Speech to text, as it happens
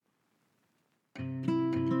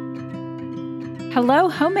Hello,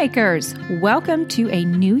 homemakers. Welcome to a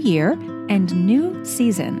new year and new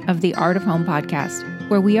season of the Art of Home podcast,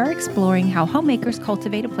 where we are exploring how homemakers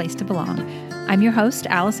cultivate a place to belong. I'm your host,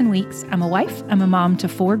 Allison Weeks. I'm a wife, I'm a mom to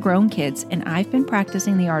 4 grown kids, and I've been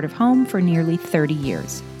practicing the art of home for nearly 30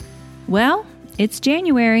 years. Well, it's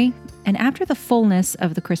January, and after the fullness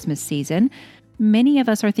of the Christmas season, many of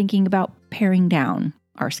us are thinking about paring down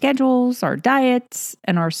our schedules, our diets,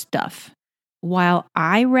 and our stuff. While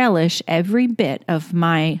I relish every bit of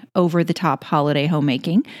my over-the-top holiday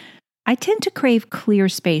homemaking, I tend to crave clear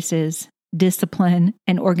spaces, discipline,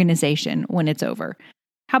 and organization when it's over.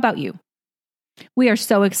 How about you? We are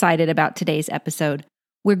so excited about today's episode.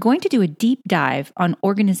 We're going to do a deep dive on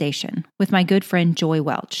organization with my good friend Joy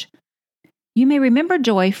Welch. You may remember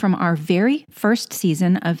Joy from our very first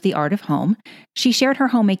season of The Art of Home. She shared her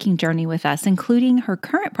homemaking journey with us, including her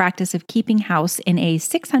current practice of keeping house in a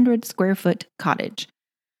 600 square foot cottage.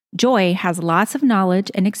 Joy has lots of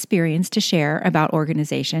knowledge and experience to share about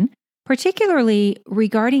organization, particularly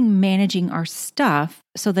regarding managing our stuff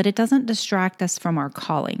so that it doesn't distract us from our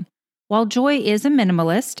calling. While Joy is a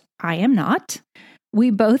minimalist, I am not. We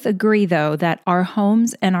both agree, though, that our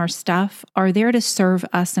homes and our stuff are there to serve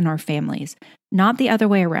us and our families, not the other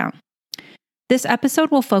way around. This episode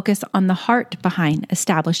will focus on the heart behind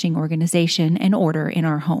establishing organization and order in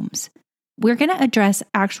our homes. We're going to address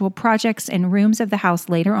actual projects and rooms of the house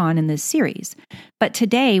later on in this series, but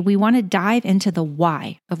today we want to dive into the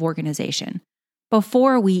why of organization.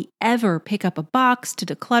 Before we ever pick up a box to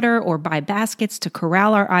declutter or buy baskets to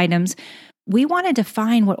corral our items, we want to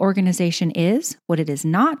define what organization is, what it is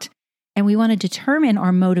not, and we want to determine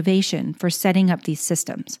our motivation for setting up these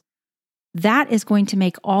systems. That is going to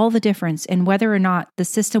make all the difference in whether or not the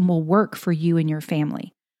system will work for you and your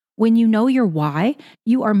family. When you know your why,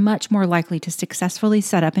 you are much more likely to successfully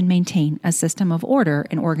set up and maintain a system of order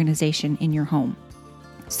and organization in your home.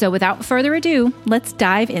 So without further ado, let's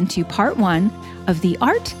dive into part 1 of the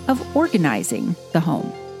art of organizing the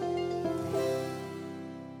home.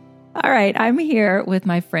 All right, I'm here with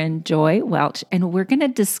my friend Joy Welch, and we're going to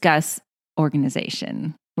discuss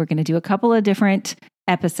organization. We're going to do a couple of different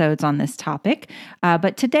episodes on this topic,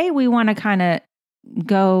 but today we want to kind of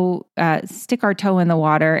go stick our toe in the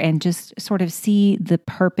water and just sort of see the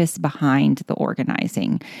purpose behind the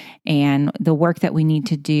organizing and the work that we need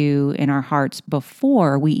to do in our hearts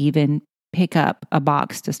before we even pick up a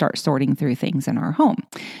box to start sorting through things in our home.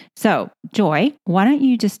 So, Joy, why don't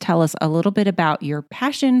you just tell us a little bit about your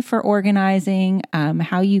passion for organizing,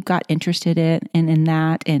 how you got interested in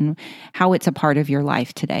that, and how it's a part of your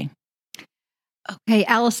life today? Okay,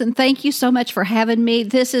 Allison, thank you so much for having me.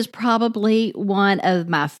 This is probably one of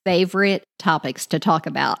my favorite topics to talk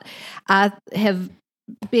about. I have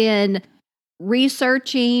been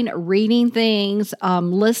researching, reading things,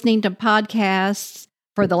 listening to podcasts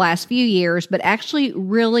for the last few years, but actually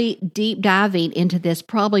really deep diving into this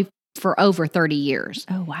probably for over 30 years.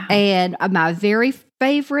 Oh, wow. And my very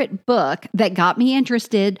favorite book that got me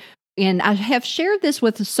interested, and I have shared this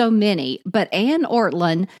with so many, but Ann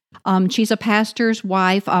Ortlund, she's a pastor's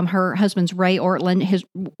wife. Her husband's Ray Ortlund, has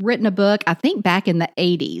written a book, I think back in the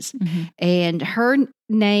 80s. Mm-hmm. And her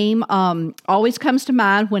name always comes to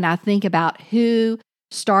mind when I think about who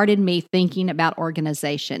started me thinking about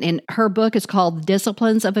organization. And her book is called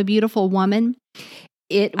Disciplines of a Beautiful Woman.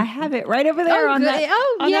 I have it right over there on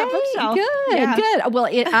that bookshelf. Good. Well,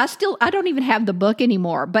 I don't even have the book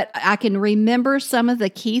anymore, but I can remember some of the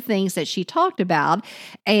key things that she talked about.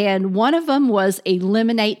 And one of them was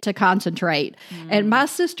eliminate to concentrate. And my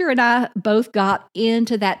sister and I both got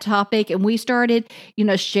into that topic, and we started,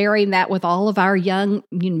 sharing that with all of our young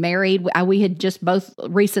married. We had just both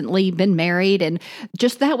recently been married. And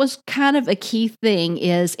just that was kind of a key thing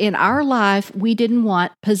is in our life, we didn't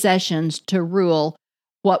want possessions to rule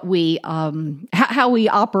what we, how we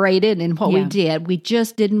operated and what we did. We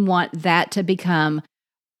just didn't want that to become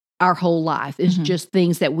our whole life. It's just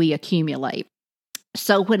things that we accumulate.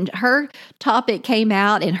 So when her topic came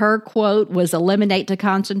out and her quote was eliminate to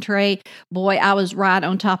concentrate, boy, I was right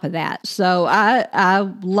on top of that. So I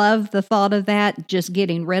love the thought of that, just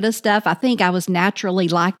getting rid of stuff. I think I was naturally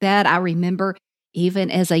like that. I remember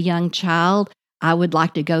even as a young child, I would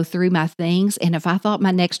like to go through my things. And if I thought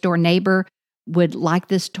my next door neighbor would like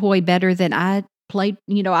this toy better than I played,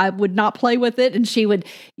 I would not play with it, and she would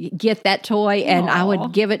get that toy and I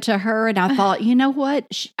would give it to her. And I thought, you know what?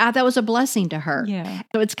 That was a blessing to her. Yeah.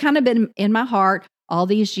 So it's kind of been in my heart all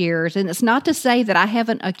these years. And it's not to say that I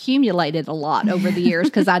haven't accumulated a lot over the years,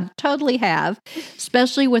 because I totally have,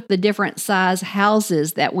 especially with the different size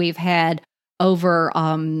houses that we've had over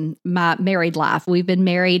my married life. We've been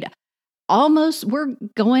married we're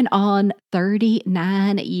going on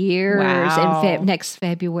 39 years in next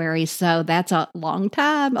February. So that's a long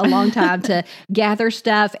time to gather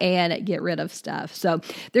stuff and get rid of stuff. So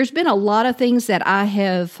there's been a lot of things that I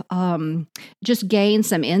have just gained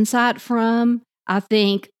some insight from. I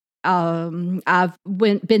think I've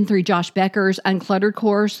been through Josh Becker's Uncluttered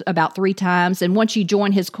course about 3 times. And once you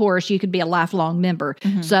join his course, you could be a lifelong member.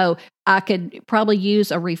 Mm-hmm. So I could probably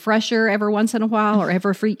use a refresher every once in a while or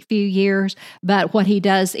every few years. But what he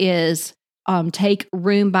does is take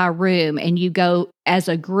room by room, and you go as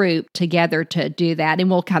a group together to do that. And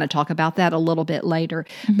we'll kind of talk about that a little bit later.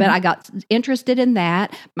 Mm-hmm. But I got interested in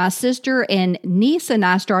that. My sister and niece and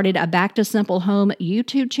I started a Back to Simple Home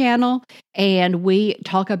YouTube channel, and we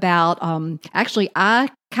talk about, actually, I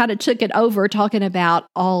kind of took it over talking about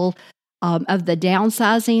all of the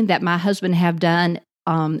downsizing that my husband have done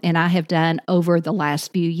and I have done over the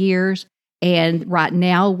last few years. And right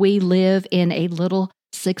now we live in a little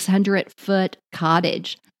 600-foot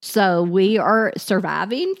cottage. So we are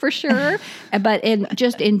surviving for sure, but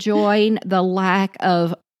just enjoying the lack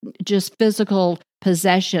of just physical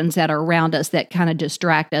possessions that are around us that kind of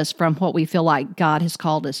distract us from what we feel like God has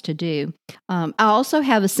called us to do. I also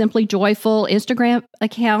have a Simply Joyful Instagram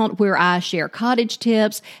account where I share cottage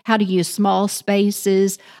tips, how to use small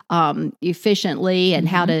spaces efficiently, and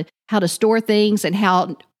mm-hmm. how to store things, and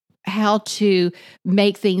how to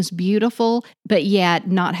make things beautiful, but yet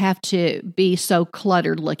not have to be so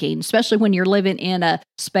cluttered looking, especially when you're living in a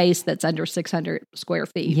space that's under 600 square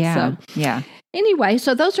feet. Yeah. Anyway,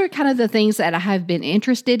 so those are kind of the things that I have been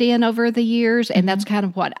interested in over the years. And that's kind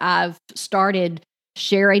of what I've started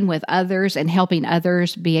sharing with others and helping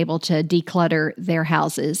others be able to declutter their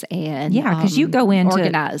houses and because you go into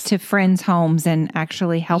organize to friends' homes and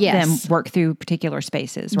actually help them work through particular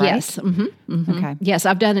spaces, right? Yes. Mm-hmm. Mm-hmm. Okay. Yes,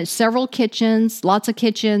 I've done it several kitchens, lots of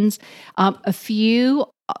kitchens, a few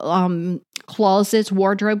closets,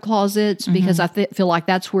 wardrobe closets, because I feel like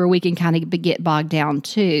that's where we can kind of get bogged down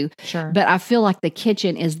too. Sure. But I feel like the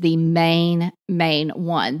kitchen is the main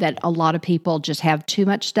one that a lot of people just have too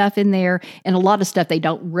much stuff in there, and a lot of stuff they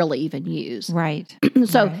don't really even use. Right.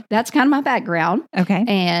 So that's kind of my background. Okay.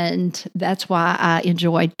 And that's why I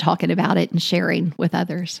enjoyed talking about it and sharing with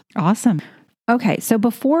others. Awesome. Okay. So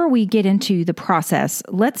before we get into the process,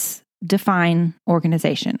 let's define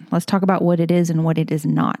organization. Let's talk about what it is and what it is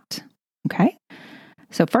not. Okay.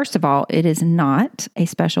 So first of all, it is not a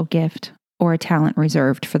special gift or a talent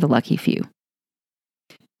reserved for the lucky few.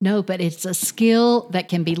 No, but it's a skill that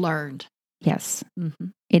can be learned. Yes. Mm-hmm.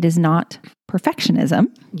 It is not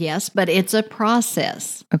perfectionism. Yes, but it's a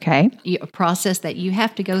process. Okay. A process that you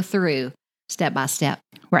have to go through step by step.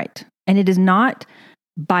 Right. And it is not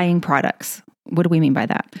buying products. What do we mean by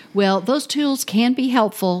that? Well, those tools can be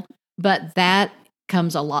helpful, but that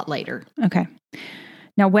comes a lot later. Okay.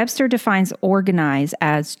 Now, Webster defines organize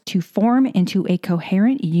as to form into a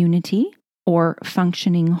coherent unity or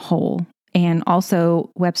functioning whole. And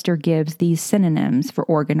also, Webster gives these synonyms for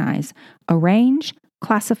organize: arrange,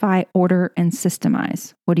 classify, order, and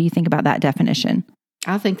systemize. What do you think about that definition?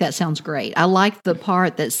 I think that sounds great. I like the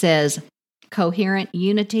part that says coherent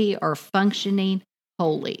unity or functioning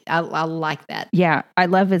wholly. I like that. Yeah, I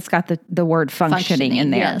love it's got the word functioning in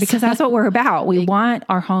there, yes. Because that's what we're about. We want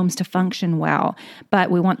our homes to function well, but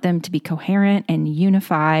we want them to be coherent and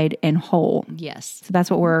unified and whole. Yes. So that's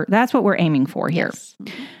what we're aiming for here. Yes.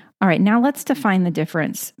 All right, now let's define the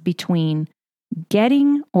difference between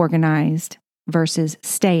getting organized versus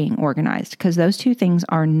staying organized, because those two things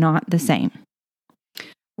are not the same.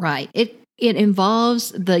 Right. It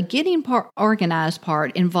involves the getting organized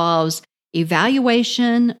part involves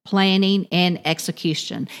evaluation, planning, and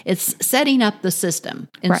execution. It's setting up the system.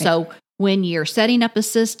 And so when you're setting up a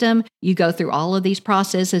system, you go through all of these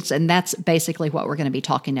processes, and that's basically what we're going to be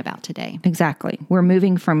talking about today. Exactly. We're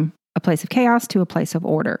moving from a place of chaos to a place of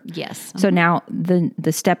order. Yes. So now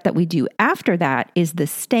the step that we do after that is the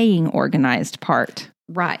staying organized part.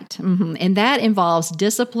 Right. Mm-hmm. And that involves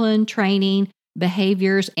discipline, training,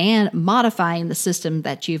 behaviors, and modifying the system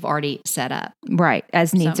that you've already set up. Right.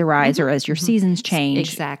 As needs arise or as your seasons change.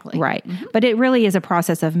 Exactly. Right. Mm-hmm. But it really is a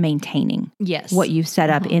process of maintaining what you've set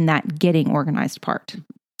up in that getting organized part.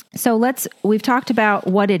 So we've talked about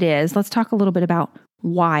what it is. Let's talk a little bit about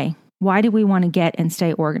why. Why do we want to get and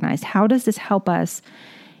stay organized? How does this help us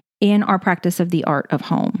in our practice of the art of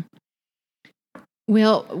home?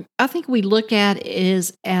 Well, I think we look at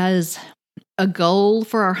it as a goal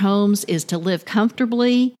for our homes is to live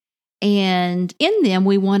comfortably, and in them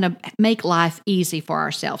we want to make life easy for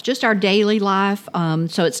ourselves, just our daily life,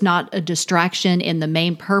 so it's not a distraction in the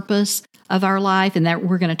main purpose of our life, and that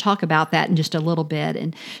we're going to talk about that in just a little bit.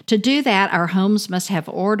 And to do that, our homes must have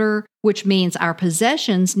order, which means our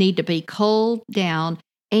possessions need to be culled down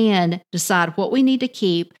and decide what we need to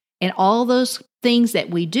keep, and all those things that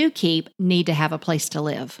we do keep need to have a place to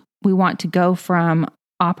live. We want to go from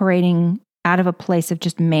operating out of a place of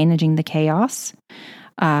just managing the chaos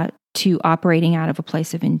to operating out of a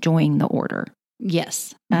place of enjoying the order.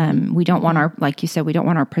 Yes. We don't want our, like you said, we don't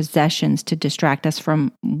want our possessions to distract us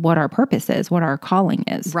from what our purpose is, what our calling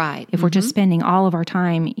is. Right. If we're just spending all of our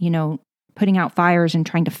time, putting out fires and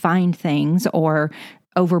trying to find things, or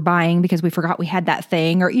overbuying because we forgot we had that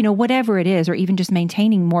thing, or, whatever it is, or even just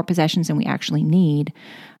maintaining more possessions than we actually need,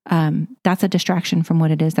 that's a distraction from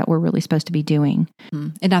what it is that we're really supposed to be doing.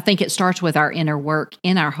 And I think it starts with our inner work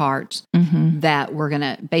in our hearts that we're going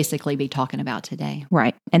to basically be talking about today.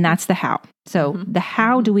 Right. And that's the how. So the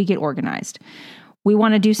how do we get organized? We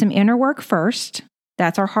want to do some inner work first.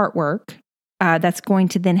 That's our heart work. That's going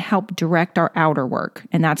to then help direct our outer work.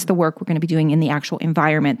 And that's the work we're going to be doing in the actual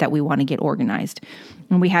environment that we want to get organized.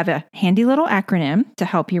 And we have a handy little acronym to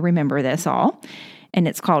help you remember this all. And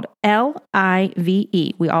it's called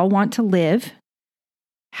LIVE. We all want to live.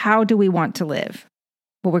 How do we want to live?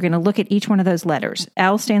 Well, we're going to look at each one of those letters.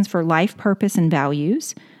 L stands for life, purpose, and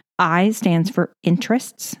values. I stands for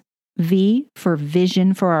interests. V for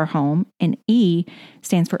vision for our home. And E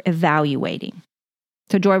stands for evaluating.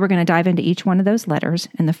 So, Joy, we're going to dive into each one of those letters.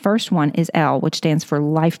 And the first one is L, which stands for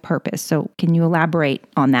life purpose. So can you elaborate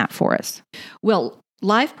on that for us? Well,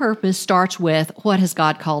 life purpose starts with, what has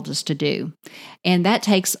God called us to do? And that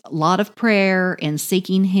takes a lot of prayer and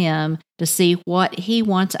seeking Him to see what He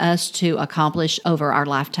wants us to accomplish over our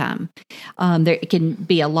lifetime. There can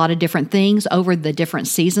be a lot of different things over the different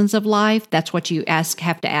seasons of life. That's what you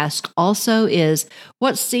have to ask also is,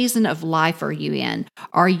 what season of life are you in?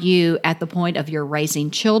 Are you at the point of you're raising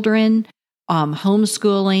children,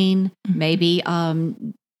 homeschooling, maybe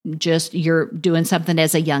just you're doing something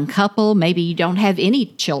as a young couple. Maybe you don't have any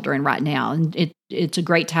children right now, and it's a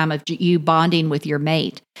great time of you bonding with your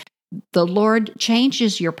mate. The Lord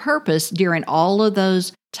changes your purpose during all of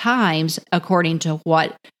those times according to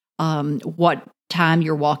what time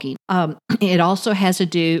you're walking. It also has to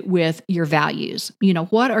do with your values.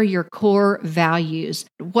 What are your core values?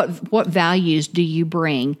 What values do you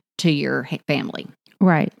bring to your family?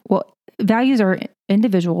 Right. Well, values are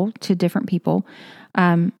individual to different people.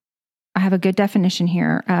 I have a good definition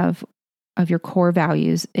here of your core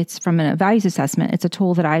values. It's from a values assessment. It's a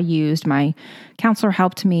tool that I used. My counselor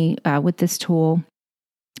helped me with this tool.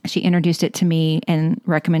 She introduced it to me and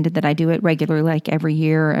recommended that I do it regularly, like every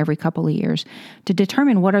year or every couple of years, to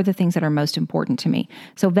determine what are the things that are most important to me.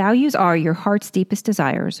 So values are your heart's deepest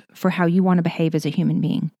desires for how you want to behave as a human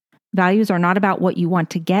being. Values are not about what you want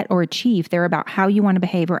to get or achieve. They're about how you want to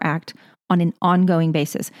behave or act on an ongoing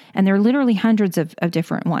basis. And there are literally hundreds of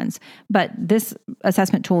different ones. But this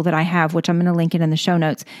assessment tool that I have, which I'm going to link it in the show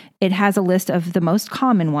notes, it has a list of the most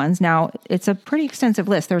common ones. Now, it's a pretty extensive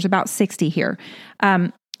list. There's about 60 here.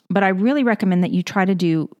 But I really recommend that you try to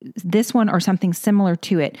do this one or something similar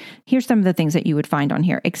to it. Here's some of the things that you would find on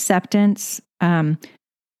here: acceptance,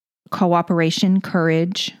 cooperation,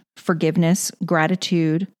 courage, forgiveness,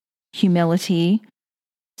 gratitude, humility,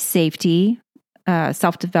 safety,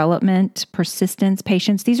 self-development, persistence,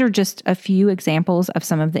 patience. These are just a few examples of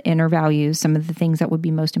some of the inner values, some of the things that would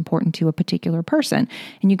be most important to a particular person.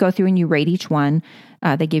 And you go through and you rate each one.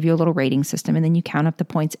 They give you a little rating system, and then you count up the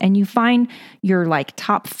points and you find your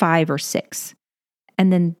top 5 or 6.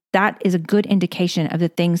 And then that is a good indication of the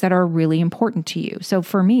things that are really important to you. So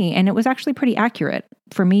for me, and it was actually pretty accurate,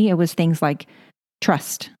 for me, it was things like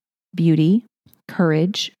trust, beauty,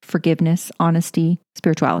 courage, forgiveness, honesty,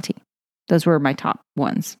 spirituality. Those were my top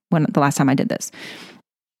ones the last time I did this.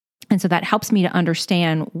 And so that helps me to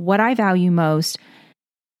understand what I value most,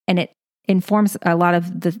 and it informs a lot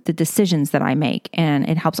of the decisions that I make. And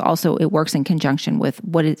it helps also, it works in conjunction with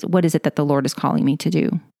what is it that the Lord is calling me to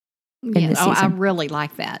do in this season. I really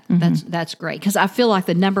like that. That's great. Because I feel like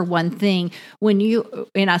the number one thing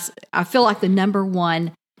I feel like the number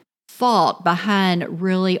one thought behind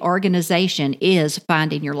really organization is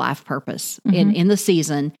finding your life purpose in the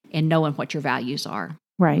season and knowing what your values are.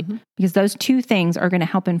 Right. Because those two things are going to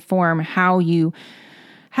help inform how you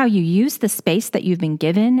use the space that you've been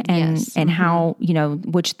given, and how,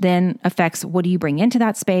 which then affects what do you bring into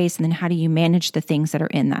that space, and then how do you manage the things that are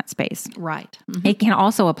in that space. Right. It can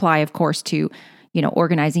also apply, of course, to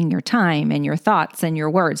organizing your time and your thoughts and your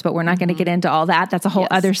words, but we're not going to get into all that. That's a whole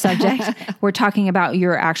other subject. We're talking about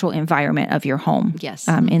your actual environment of your home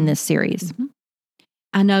in this series.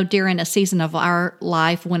 I know during a season of our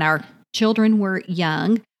life when our children were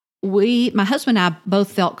young, my husband and I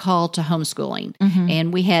both felt called to homeschooling,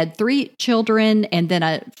 and we had 3 children, and then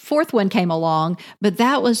a 4th one came along. But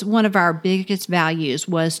that was one of our biggest values,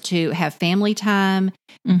 was to have family time,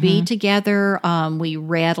 be together. We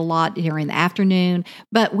read a lot during the afternoon,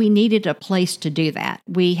 but we needed a place to do that.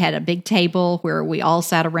 We had a big table where we all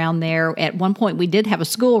sat around there. At one point, we did have a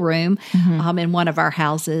schoolroom in one of our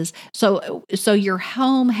houses. So your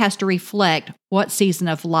home has to reflect what season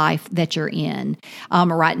of life that you're in.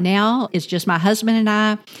 Right now, it's just my husband and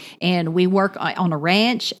I, and we work on a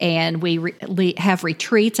ranch, and we have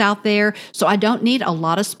retreats out there. So I don't need a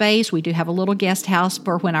lot of space. We do have a little guest house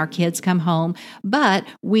for when our kids come home, but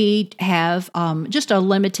we have just a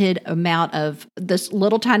limited amount of this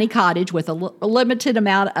little tiny cottage with a limited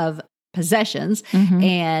amount of possessions,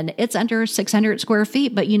 and it's under 600 square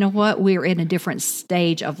feet. But you know what? We're in a different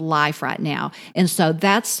stage of life right now. And so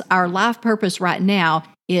that's our life purpose right now,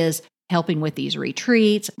 is helping with these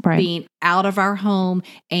retreats, being out of our home.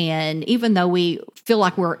 And even though we feel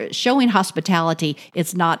like we're showing hospitality,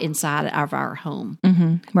 it's not inside of our home.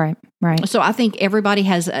 Right. So I think everybody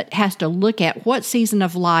has to look at what season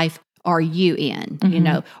of life are you in? You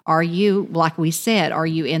know, are you, like we said, are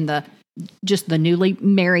you in just the newly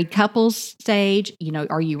married couples stage? You know,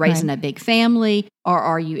 are you raising a big family, or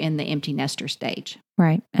are you in the empty nester stage?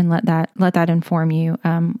 Right. And let that inform you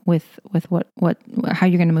with what how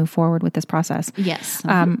you're going to move forward with this process. Yes.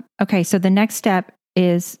 Okay. So the next step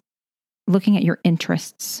is looking at your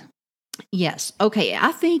interests. Yes. Okay.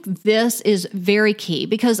 I think this is very key,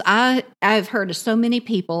 because I've heard of so many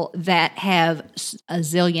people that have a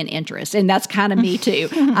zillion interests, and that's kind of me too.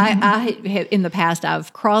 I have, in the past,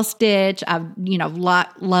 I've cross-stitched, I've,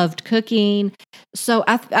 loved cooking. So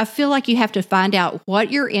I feel like you have to find out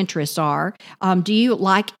what your interests are. Do you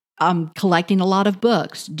like collecting a lot of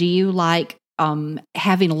books? Do you like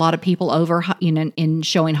having a lot of people over, in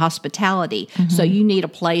showing hospitality? So you need a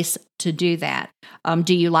place to do that.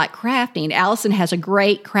 Do you like crafting? Allison has a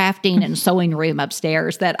great crafting and sewing room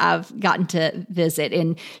upstairs that I've gotten to visit,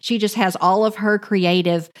 and she just has all of her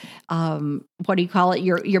creative, what do you call it?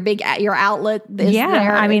 Your outlet is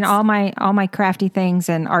there. I mean, all my crafty things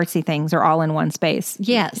and artsy things are all in one space.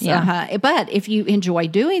 Yes. But if you enjoy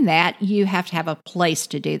doing that, you have to have a place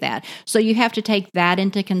to do that. So you have to take that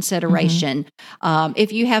into consideration.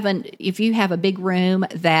 If you have a big room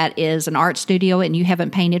that is an art studio and you haven't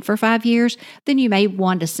painted for 5 years, then you may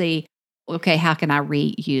want to see, okay, how can I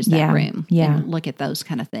reuse that room? And look at those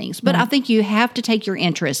kind of things. But I think you have to take your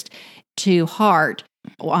interest to heart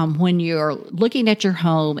when you're looking at your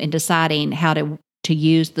home and deciding how to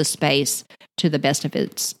use the space to the best of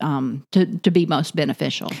its, to be most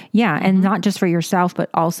beneficial. Yeah. And not just for yourself, but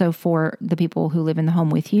also for the people who live in the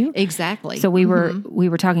home with you. Exactly. So we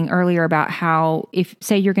were talking earlier about how, if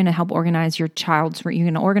say you're going to help organize your child's room, you're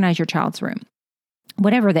going to organize your child's room,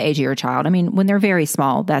 whatever the age of your child. I mean, when they're very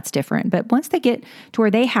small, that's different. But once they get to where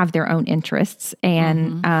they have their own interests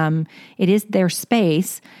and it is their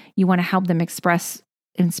space, you want to help them express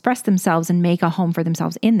themselves and make a home for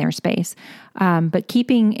themselves in their space. But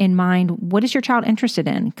keeping in mind, what is your child interested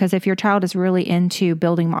in? Because if your child is really into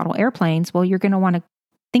building model airplanes, well, you're going to want to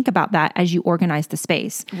think about that as you organize the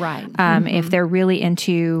space. Right. If they're really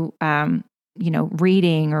into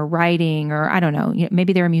reading or writing, or I don't know,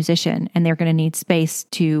 maybe they're a musician and they're going to need space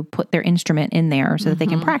to put their instrument in there so that they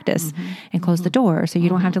can practice and close the door so you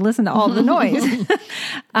don't have to listen to all the noise.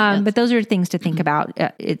 But those are things to think about.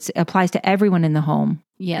 It applies to everyone in the home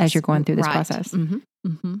as you're going through this process.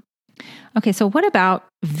 Okay, so what about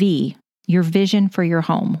V, your vision for your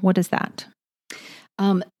home? What is that?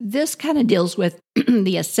 This kind of deals with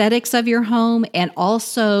the aesthetics of your home and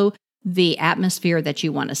also the atmosphere that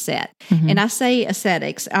you want to set. And I say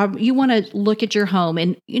aesthetics, you want to look at your home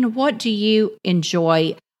and, what do you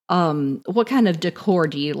enjoy? What kind of decor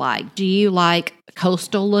do you like? Do you like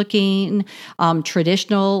coastal looking,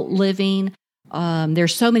 traditional living?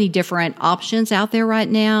 There's so many different options out there right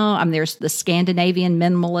now. There's the Scandinavian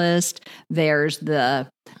minimalist. There's the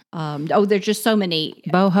there's just so many.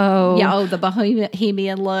 Boho. Yeah, the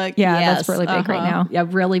bohemian look. Yeah, that's really big right now. Yeah,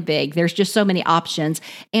 really big. There's just so many options.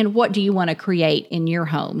 And what do you want to create in your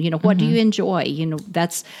home? What do you enjoy?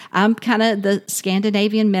 I'm kind of the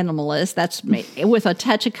Scandinavian minimalist. That's me, with a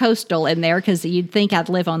touch of coastal in there, because you'd think I'd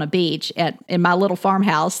live on a beach in my little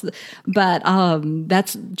farmhouse. But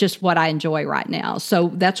that's just what I enjoy right now.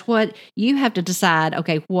 So that's what you have to decide.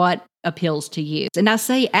 Okay, what appeals to you. And I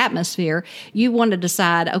say atmosphere, you want to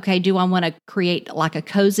decide, okay, do I want to create like a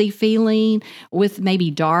cozy feeling with maybe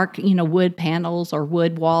dark, wood panels or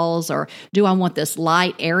wood walls, or do I want this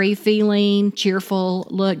light, airy feeling, cheerful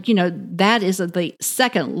look? That is the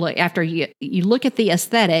second look. After you look at the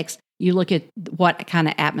aesthetics, you look at what kind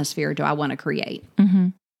of atmosphere do I want to create. Mm-hmm.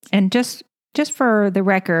 And just for the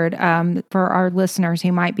record, for our listeners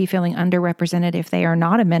who might be feeling underrepresented if they are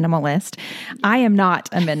not a minimalist, I am not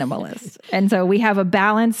a minimalist. And so we have a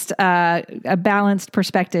balanced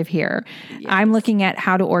perspective here. Yes. I'm looking at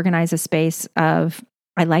how to organize a space of,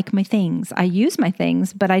 I like my things. I use my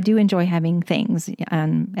things, but I do enjoy having things.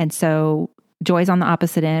 And so Joy's on the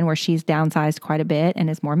opposite end where she's downsized quite a bit and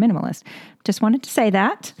is more minimalist. Just wanted to say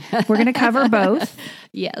that. We're going to cover both.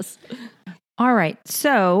 Yes. All right.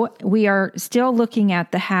 So we are still looking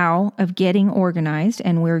at the how of getting organized,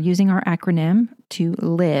 and we're using our acronym to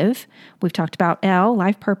LIVE. We've talked about L,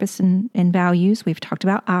 life purpose and values. We've talked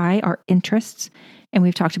about I, our interests, and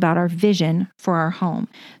we've talked about our vision for our home.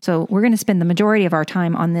 So we're going to spend the majority of our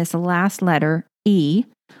time on this last letter, E,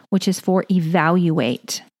 which is for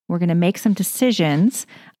evaluate. We're going to make some decisions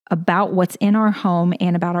about what's in our home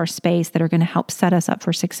and about our space that are going to help set us up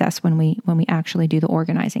for success when we actually do the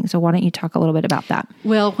organizing. So why don't you talk a little bit about that?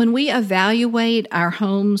 Well, when we evaluate our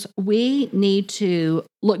homes, we need to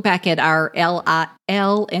look back at our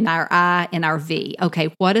L and our I and our V.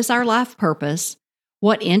 Okay, what is our life purpose?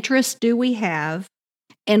 What interests do we have?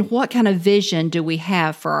 And what kind of vision do we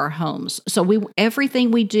have for our homes? So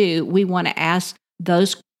everything we do, we want to ask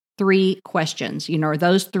those three questions, or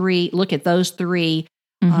look at those three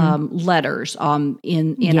letters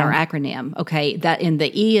in our acronym. Okay, that in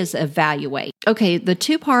the E is evaluate. Okay, the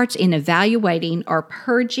two parts in evaluating are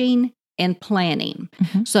purging and planning.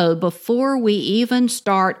 Mm-hmm. So before we even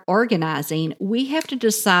start organizing, we have to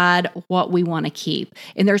decide what we want to keep.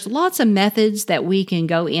 And there's lots of methods that we can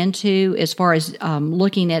go into as far as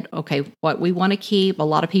looking at, okay, what we want to keep. A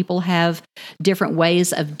lot of people have different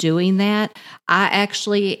ways of doing that. I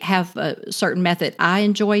actually have a certain method I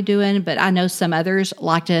enjoy doing, but I know some others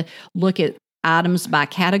like to look at items by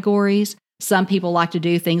categories. Some people like to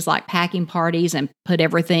do things like packing parties and put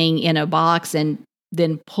everything in a box and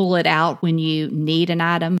then pull it out when you need an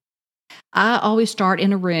item. I always start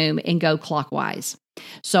in a room and go clockwise.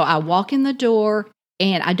 So I walk in the door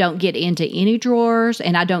and I don't get into any drawers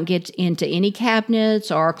and I don't get into any cabinets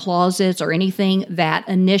or closets or anything that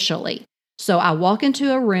initially. So I walk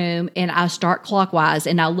into a room and I start clockwise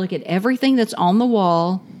and I look at everything that's on the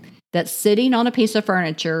wall, that's sitting on a piece of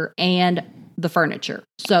furniture, and the furniture.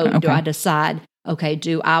 So do I decide, okay,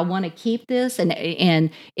 do I want to keep this? And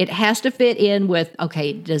it has to fit in with,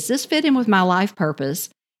 okay, does this fit in with my life purpose?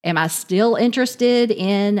 Am I still interested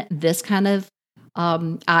in this kind of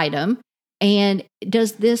item? And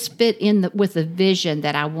does this fit in with the vision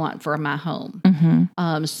that I want for my home?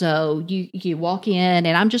 Mm-hmm. So you walk in,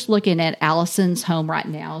 and I'm just looking at Allison's home right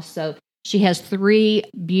now. So she has 3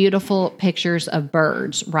 beautiful pictures of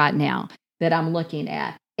birds right now that I'm looking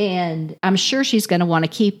at. And I'm sure she's going to want to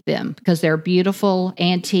keep them because they're beautiful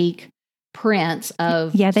antique prints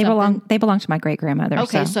of they belong to my great grandmother.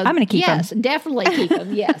 Okay, so I'm going to keep them. Yes, definitely keep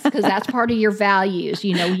them. Yes, because that's part of your values.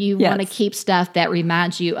 You want to keep stuff that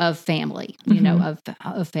reminds you of family.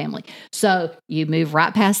 Of family. So you move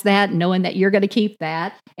right past that, knowing that you're going to keep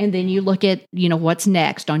that, and then you look at what's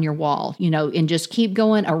next on your wall. And just keep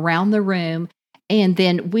going around the room, and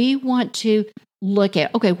then we want to look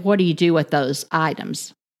at, okay, what do you do with those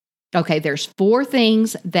items? Okay, there's 4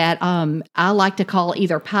 things that I like to call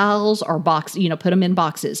either piles or box, put them in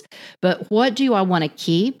boxes. But what do I want to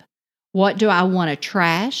keep? What do I want to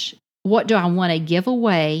trash? What do I want to give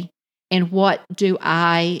away? And what do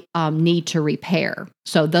I need to repair?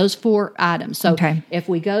 So those 4 items. So if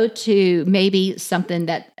we go to maybe something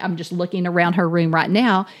that I'm just looking around her room right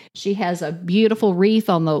now, she has a beautiful wreath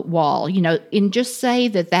on the wall, and just say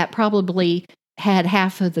that probably had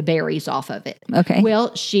half of the berries off of it. Okay.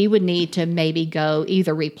 Well, she would need to maybe go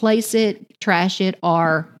either replace it, trash it,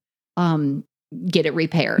 or get it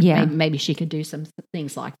repaired. Yeah. Maybe she could do some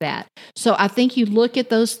things like that. So I think you look at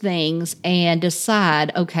those things and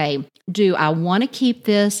decide, okay, do I want to keep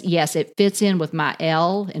this? Yes, it fits in with my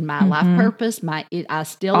L and my life purpose. I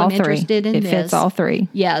still am interested in this. It fits all 3.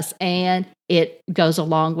 Yes, and it goes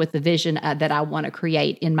along with the vision that I want to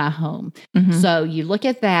create in my home. Mm-hmm. So you look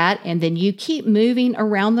at that, and then you keep moving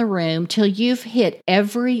around the room till you've hit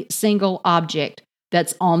every single object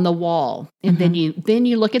that's on the wall. And then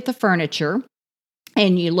you look at the furniture,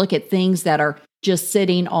 and you look at things that are just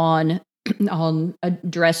sitting on on a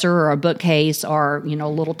dresser or a bookcase or, a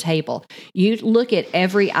little table. You look at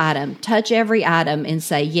every item, touch every item and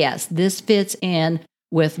say, yes, this fits in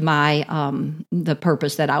with my, the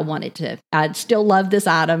purpose that I want it to. I still love this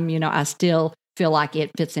item. I still feel like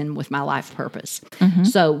it fits in with my life purpose.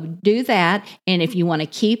 So do that. And if you want to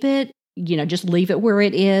keep it, just leave it where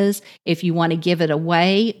it is. If you want to give it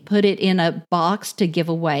away, put it in a box to give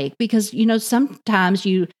away. Because, sometimes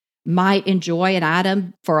you might enjoy an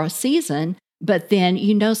item for a season, but then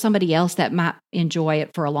somebody else that might enjoy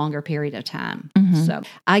it for a longer period of time. So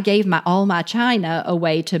I gave all my china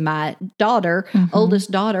away to my daughter,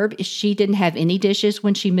 oldest daughter. She didn't have any dishes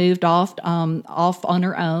when she moved off on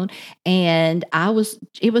her own, and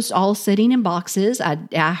it was all sitting in boxes. I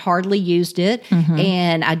hardly used it,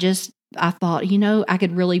 and I thought, I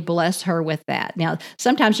could really bless her with that. Now,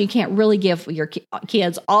 sometimes you can't really give your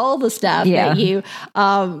kids all the stuff that you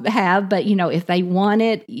have, but, if they want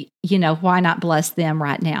it, why not bless them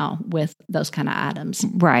right now with those kind of items?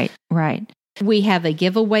 Right. We have a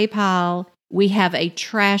giveaway pile. We have a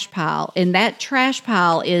trash pile, and that trash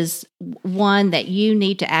pile is one that you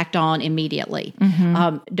need to act on immediately.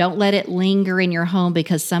 Don't let it linger in your home,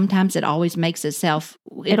 because sometimes it always makes its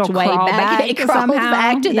way back. It crawls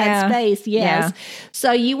back to that space. Yes. Yeah.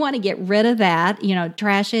 So you want to get rid of that,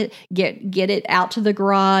 trash it, get it out to the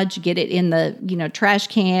garage, get it in the, trash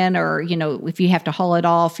can, or, if you have to haul it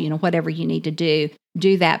off, whatever you need to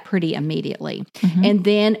do that pretty immediately. And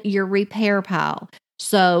then your repair pile.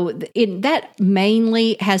 So that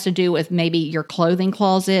mainly has to do with maybe your clothing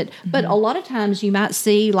closet, but a lot of times you might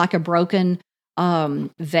see like a broken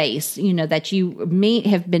vase, that you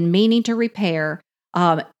have been meaning to repair.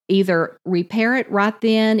 Either repair it right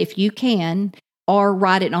then if you can, or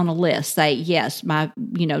write it on a list. Say, yes,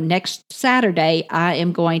 next Saturday I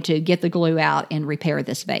am going to get the glue out and repair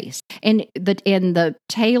this vase. And the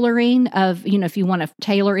tailoring of, if you want to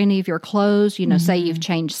tailor any of your clothes, say you've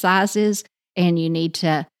changed sizes, and you need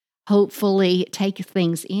to hopefully take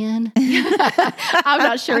things in. I'm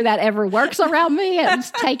not sure that ever works around me.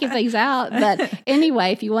 It's taking things out. But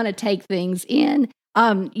anyway, if you want to take things in,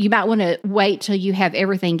 you might want to wait till you have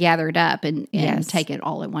everything gathered up and take it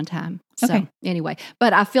all at one time. So anyway,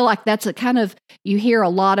 but I feel like that's a kind of, you hear a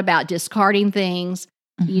lot about discarding things,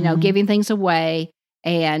 giving things away,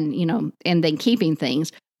 and, and then keeping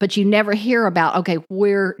things, but you never hear about, okay,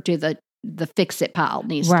 where do the fix-it pile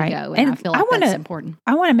needs to go. And I feel like that's important.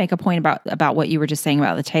 I want to make a point about what you were just saying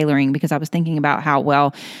about the tailoring, because I was thinking about how,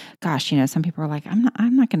 well, gosh, some people are like,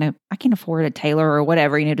 I can't afford a tailor or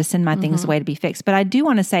whatever, to send my things away to be fixed. But I do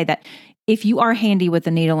want to say that if you are handy with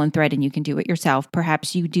a needle and thread and you can do it yourself,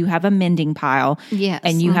 perhaps you do have a mending pile. Yes.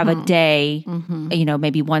 And you have a day,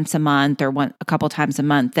 maybe once a month or a couple times a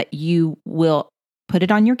month that you will put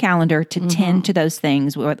it on your calendar to tend to those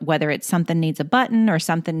things, whether it's something needs a button or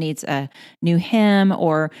something needs a new hem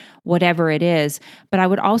or whatever it is. But I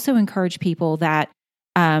would also encourage people that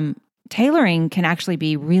tailoring can actually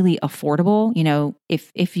be really affordable.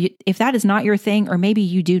 If that is not your thing, or maybe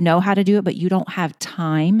you do know how to do it, but you don't have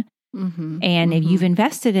time. And if you've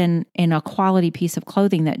invested in a quality piece of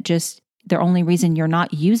clothing that just, the only reason you're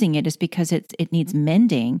not using it is because it needs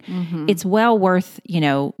mending, it's well worth,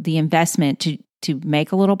 the investment to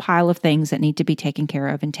make a little pile of things that need to be taken care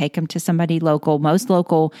of and take them to somebody local. Most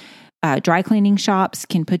local dry cleaning shops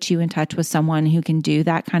can put you in touch with someone who can do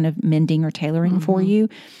that kind of mending or tailoring for you.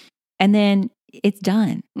 And then it's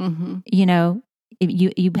done.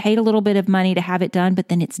 You paid a little bit of money to have it done, but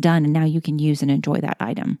then it's done, and now you can use and enjoy that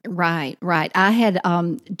item. Right. I had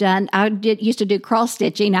used to do cross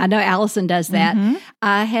stitching. I know Allison does that.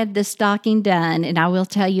 I had the stocking done, and I will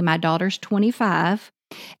tell you, my daughter's 25.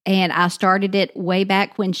 And I started it way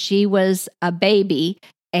back when she was a baby,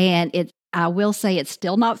 and I will say it's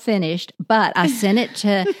still not finished, but I sent it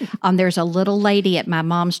to, there's a little lady at my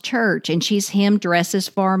mom's church, and she's hemmed dresses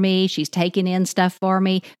for me. She's taken in stuff for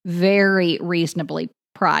me, very reasonably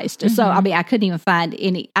priced. So, I couldn't even find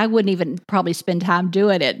I wouldn't even probably spend time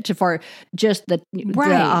doing it for just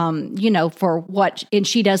for what, and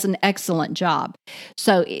she does an excellent job.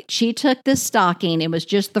 So she took this stocking, it was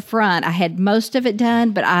just the front. I had most of it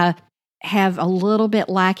done, but I have a little bit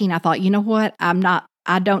lacking. I thought, you know what?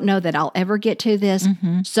 I don't know that I'll ever get to this.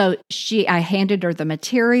 So I handed her the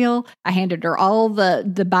material. I handed her all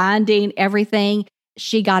the binding, everything.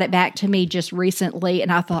 she got it back to me just recently,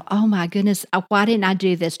 and I thought, oh my goodness, why didn't I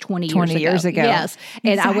do this 20 years ago? Yes.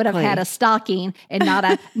 And I would have had a stocking and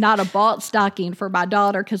not a bought stocking for my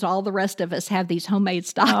daughter, because all the rest of us have these homemade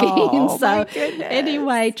stockings. Oh, so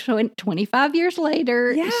anyway, 25 years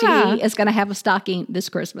later, she is going to have a stocking this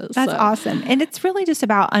Christmas. That's awesome. And it's really just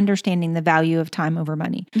about understanding the value of time over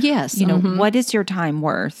money. Yes. You know, what is your time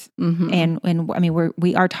worth? And I mean,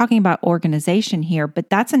 we are talking about organization here, but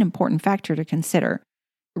that's an important factor to consider.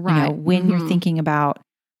 Right. You know, when you're thinking about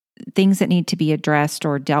things that need to be addressed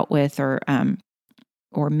or dealt with or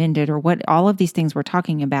mended or what all of these things we're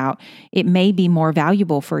talking about, it may be more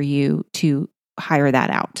valuable for you to hire that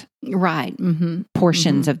out. Right.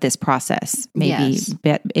 Portions of this process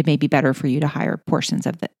it may be better for you to hire portions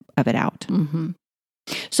of it out.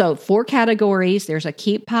 So 4 categories. There's a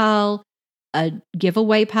keep pile, a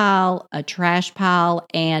giveaway pile, a trash pile,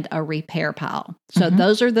 and a repair pile. So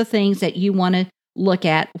those are the things that you want to look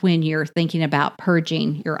at when you're thinking about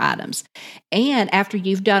purging your items. And after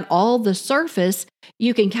you've done all the surface,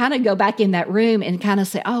 you can kind of go back in that room and kind of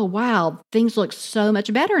say, oh, wow, things look so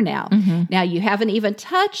much better now. Now, you haven't even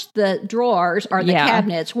touched the drawers or the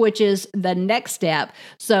cabinets, which is the next step.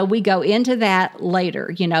 So we go into that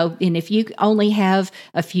later, you know, and if you only have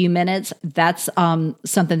a few minutes, that's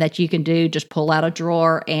something that you can do. Just pull out a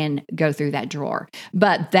drawer and go through that drawer.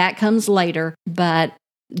 But that comes later. But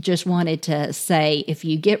just wanted to say, if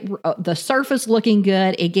you get the surface looking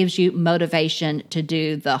good, it gives you motivation to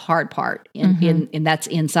do the hard part, and that's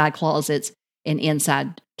inside closets and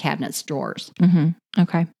inside cabinets, drawers.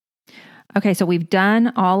 Okay, so we've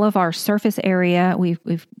done all of our surface area.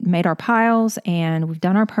 We've made our piles and we've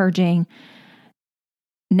done our purging.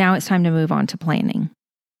 Now it's time to move on to planning.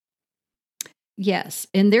 Yes,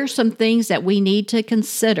 and there's some things that we need to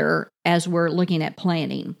consider as we're looking at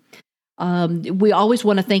planning. We always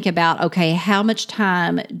want to think about, okay, how much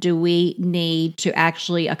time do we need to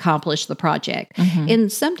actually accomplish the project?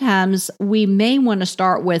 And sometimes we may want to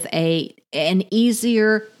start with an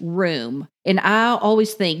easier room. And I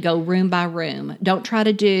always think go room by room. Don't try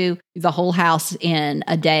to do the whole house in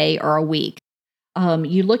a day or a week.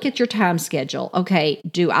 You look at your time schedule. Okay,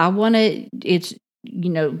 do I want to, it's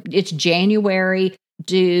January.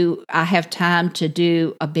 Do I have time to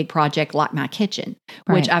do a big project like my kitchen,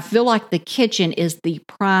 which I feel like the kitchen is the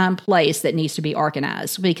prime place that needs to be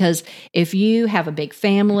organized, because if you have a big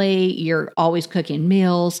family, you're always cooking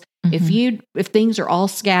meals. If things are all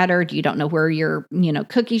scattered, you don't know where your,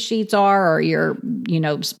 cookie sheets are, or your,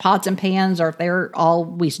 pots and pans, or if they're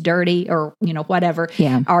always dirty, or, whatever,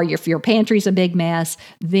 or if your pantry's a big mess,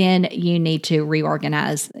 then you need to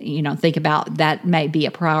reorganize, think about that may be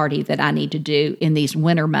a priority that I need to do in these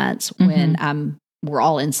winter months when we're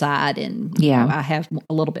all inside and I have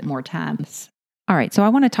a little bit more time. All right. So I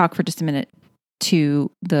want to talk for just a minute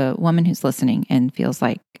to the woman who's listening and feels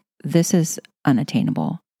like this is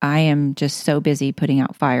unattainable. I am just so busy putting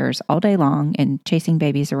out fires all day long and chasing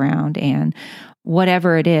babies around and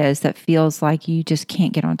whatever it is that feels like you just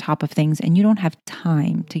can't get on top of things and you don't have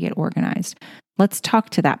time to get organized. Let's talk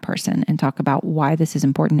to that person and talk about why this is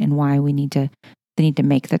important and why they need to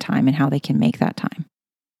make the time and how they can make that time.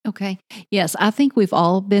 Okay. Yes, I think we've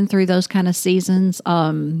all been through those kind of seasons.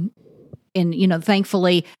 And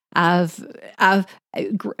thankfully, I've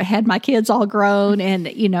had my kids all grown, and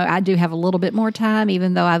I do have a little bit more time,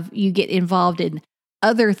 even though you get involved in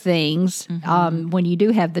other things when you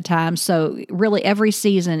do have the time. So really, every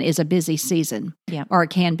season is a busy season, or it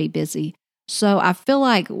can be busy. So I feel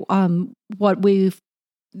like what we've,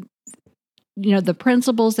 the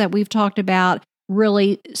principles that we've talked about,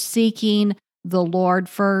 really seeking the Lord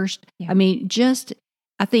first. I mean,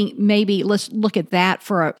 I think maybe let's look at that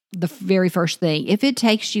for the very first thing. If it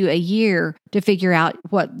takes you a year to figure out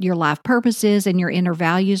what your life purpose is and your inner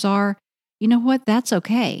values are, you know what? That's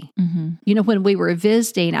okay. When we were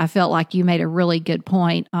visiting, I felt like you made a really good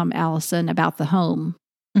point, Allison, about the home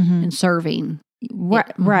and serving.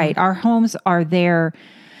 Right. Our homes are there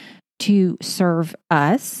to serve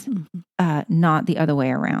us, not the other way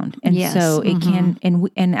around. And so it can,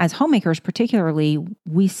 and as homemakers particularly,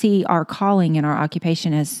 we see our calling and our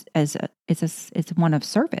occupation as it's one of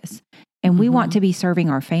service. And we want to be serving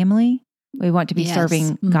our family. We want to be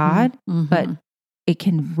serving God, but it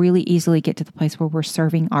can really easily get to the place where we're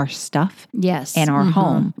serving our stuff and our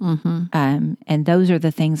home. And those are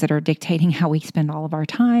the things that are dictating how we spend all of our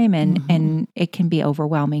time, and it can be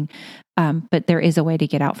overwhelming. But there is a way to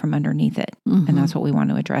get out from underneath it. And that's what we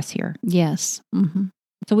want to address here. Yes.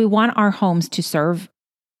 So we want our homes to serve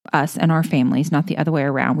us and our families, not the other way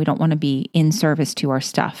around. We don't want to be in service to our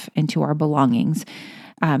stuff and to our belongings.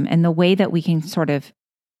 And the way that we can sort of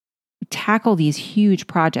tackle these huge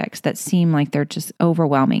projects that seem like they're just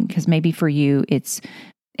overwhelming, because maybe for you it's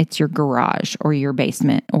your garage or your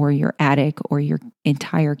basement or your attic or your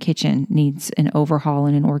entire kitchen needs an overhaul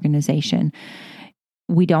and an organization.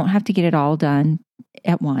 We don't have to get it all done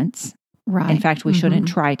at once. Right. In fact, we shouldn't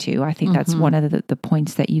try to. I think that's one of the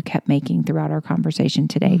points that you kept making throughout our conversation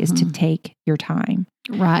today is to take your time.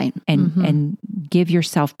 Right. And give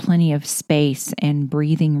yourself plenty of space and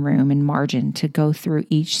breathing room and margin to go through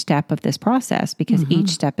each step of this process, because each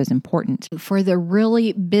step is important. For the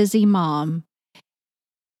really busy mom,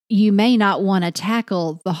 you may not want to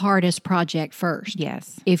tackle the hardest project first.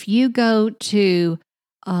 Yes. If you go to,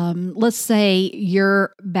 let's say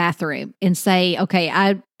your bathroom and say, okay,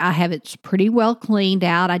 I have it pretty well cleaned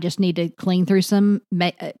out. I just need to clean through some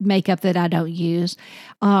makeup that I don't use.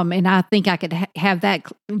 And I think I could have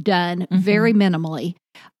that done very minimally,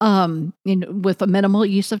 with a minimal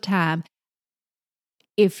use of time.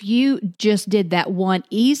 If you just did that one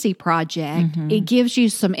easy project, it gives you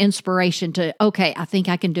some inspiration to, okay, I think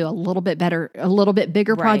I can do a little bit better, a little bit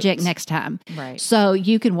bigger project next time. Right. So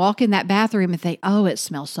you can walk in that bathroom and think, oh, it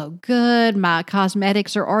smells so good. My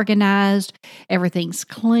cosmetics are organized. Everything's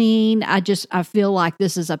clean. I feel like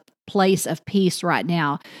this is a place of peace right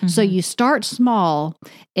now. So you start small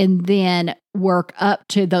and then work up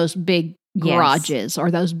to those big garages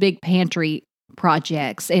or those big pantry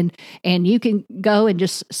projects, and you can go and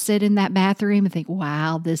just sit in that bathroom and think,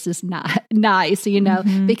 wow, this is not nice,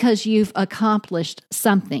 because you've accomplished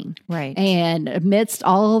something. Right. And amidst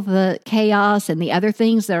all the chaos and the other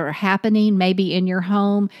things that are happening maybe in your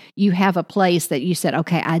home, you have a place that you said,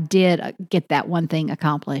 okay, I did get that one thing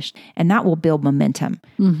accomplished. And that will build momentum,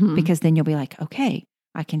 because then you'll be like, okay,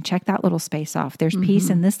 I can check that little space off. There's peace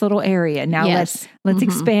in this little area. Now let's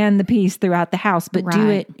expand the peace throughout the house, but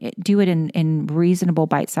do it in reasonable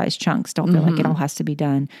bite-sized chunks. Don't feel like it all has to be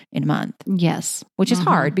done in a month. Yes. Which is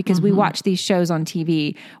hard, because we watch these shows on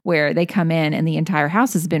TV where they come in and the entire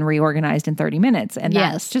house has been reorganized in 30 minutes. And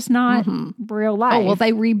that's just not real life. Oh, well,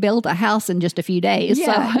 they rebuilt a house in just a few days.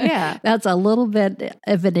 Yeah, so that's a little bit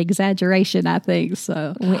of an exaggeration, I think.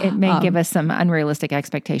 So it may give us some unrealistic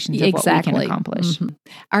expectations of what we can accomplish.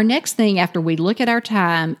 Our next thing after we look at our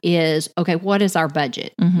time is, okay, what is our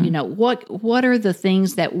budget? What are the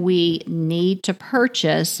things that we need to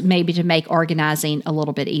purchase maybe to make organizing a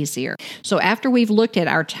little bit easier? So after we've looked at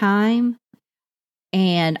our time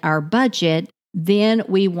and our budget, then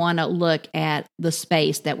we want to look at the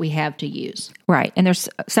space that we have to use. Right. And there's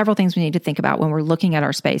several things we need to think about when we're looking at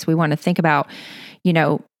our space. We want to think about,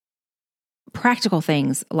 practical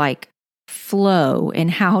things like flow, and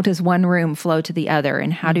how does one room flow to the other,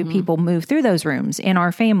 and how do people move through those rooms in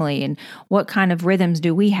our family, and what kind of rhythms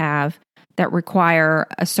do we have that require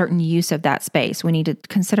a certain use of that space. We need to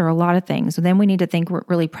consider a lot of things. So then we need to think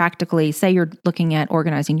really practically. Say you're looking at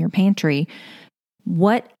organizing your pantry,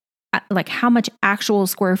 how much actual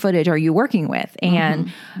square footage are you working with, and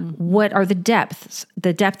what are the depths?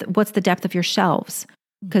 What's the depth of your shelves?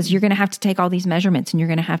 Because you're going to have to take all these measurements, and you're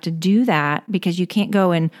going to have to do that, because you can't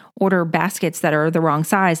go and order baskets that are the wrong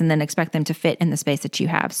size and then expect them to fit in the space that you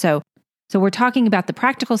have. So we're talking about the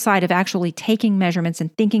practical side of actually taking measurements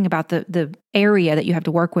and thinking about the area that you have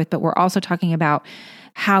to work with, but we're also talking about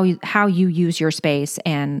how you use your space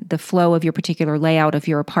and the flow of your particular layout of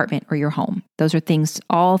your apartment or your home. Those are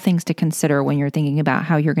all things to consider when you're thinking about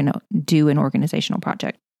how you're going to do an organizational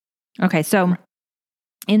project. Okay, so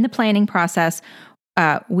in the planning process,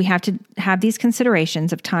 we have to have these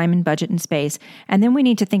considerations of time and budget and space. And then we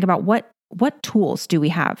need to think about what tools do we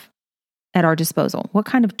have at our disposal? What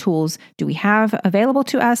kind of tools do we have available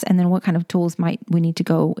to us? And then what kind of tools might we need to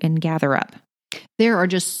go and gather up? There are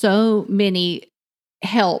just so many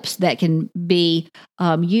helps that can be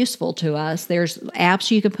useful to us. There's apps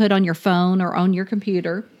you can put on your phone or on your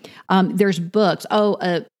computer. There's books.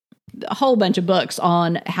 A whole bunch of books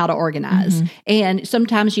on how to organize. And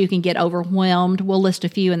sometimes you can get overwhelmed. We'll list a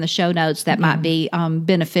few in the show notes that might be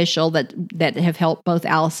beneficial that have helped both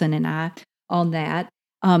Allison and I on that.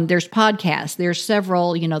 There's podcasts. There's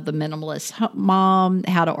several, the Minimalist Mom,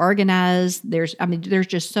 How to Organize. There's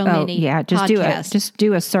just so many. Yeah, just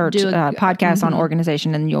do a search podcast on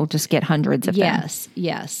organization, and you'll just get hundreds of them.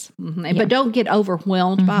 Yes. But don't get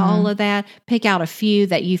overwhelmed by all of that. Pick out a few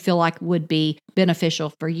that you feel like would be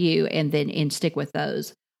beneficial for you, and stick with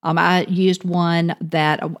those. I used one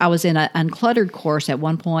that I was in an uncluttered course at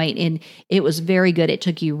one point, and it was very good. It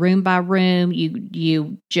took you room by room.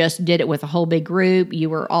 You just did it with a whole big group. You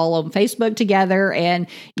were all on Facebook together, and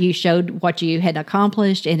you showed what you had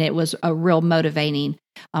accomplished, and it was a real motivating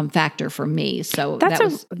factor for me. So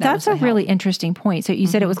that's a really interesting point. So you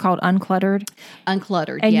said it was called Uncluttered?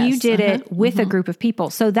 Uncluttered, and yes. you did it with a group of people.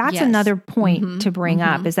 So that's another point to bring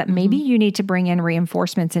up, is that maybe you need to bring in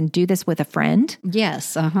reinforcements and do this with a friend.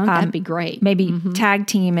 Yes, that'd be great. Maybe tag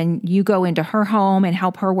team, and you go into her home and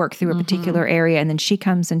help her work through a particular area, and then she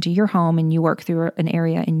comes into your home and you work through an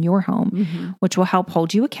area in your home, which will help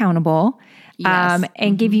hold you accountable. Yes.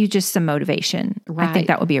 And give you just some motivation. Right. I think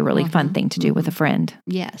that would be a really fun thing to do with a friend.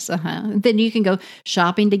 Yes. Then you can go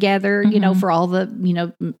shopping together, for all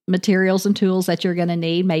the, materials and tools that you're going to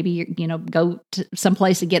need. Maybe, go to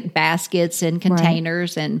someplace to get baskets and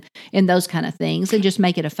containers and those kind of things, and just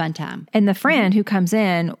make it a fun time. And the friend who comes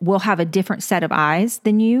in will have a different set of eyes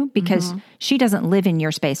than you, because she doesn't live in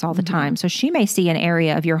your space all the time. So she may see an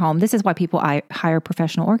area of your home. This is why people hire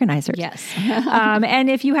professional organizers. Yes. And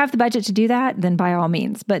if you have the budget to do that, then by all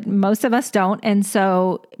means. But most of us don't. And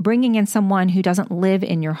so bringing in someone who doesn't live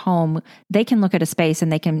in your home, they can look at a space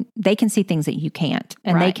and they can see things that you can't.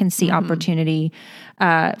 And they can see opportunity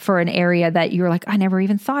for an area that you're like, I never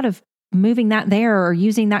even thought of moving that there or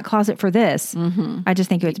using that closet for this. I just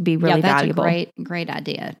think it would be really valuable. That's a great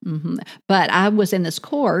idea. But I was in this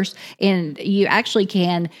course, and you actually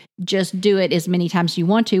can just do it as many times as you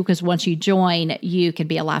want to, because once you join, you can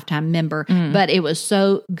be a lifetime member. But it was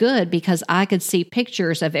so good because I could see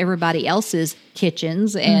pictures of everybody else's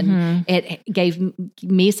kitchens, and it gave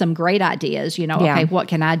me some great ideas. Okay, what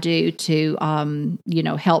can I do to,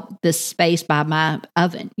 help this space by my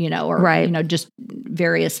oven, or just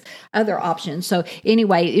various other options. So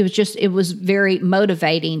anyway, it was very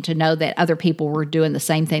motivating to know that other people were doing the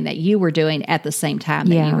same thing that you were doing at the same time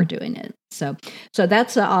that you were doing it. So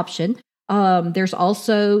that's an option. There's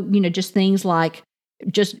also, just things like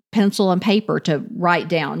just pencil and paper to write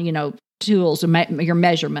down, tools, your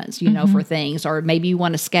measurements, for things, or maybe you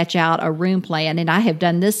want to sketch out a room plan. And I have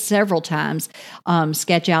done this several times,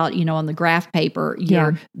 sketch out, on the graph paper,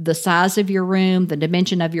 the size of your room, the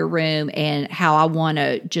dimension of your room, and how I want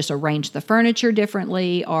to just arrange the furniture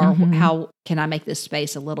differently, or how can I make this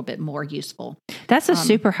space a little bit more useful. That's a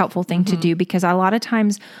super helpful thing to do, because a lot of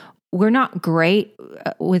times we're not great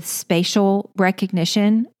with spatial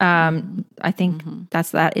recognition. I think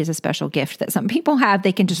that is a special gift that some people have.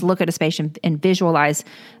 They can just look at a space and visualize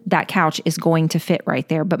that couch is going to fit right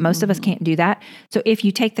there. But most of us can't do that. So if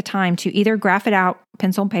you take the time to either graph it out,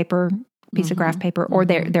 pencil and paper, piece of graph paper, or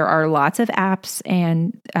there are lots of apps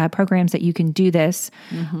and programs that you can do this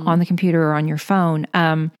on the computer or on your phone.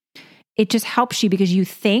 It just helps you, because you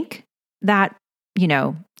think that,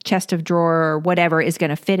 chest of drawer or whatever is going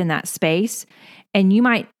to fit in that space. And you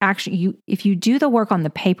might actually, if you do the work on the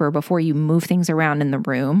paper before you move things around in the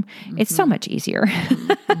room, it's so much easier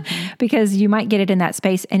because you might get it in that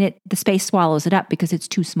space, and the space swallows it up because it's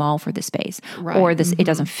too small for the space, or it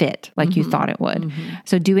doesn't fit like you thought it would.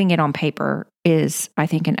 So doing it on paper is, I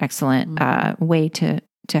think, an excellent way to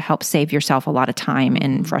help save yourself a lot of time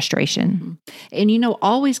and frustration. And,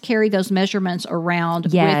 always carry those measurements around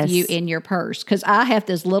with you in your purse. Because I have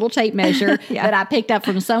this little tape measure that I picked up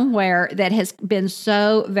from somewhere that has been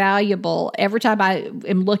so valuable. Every time I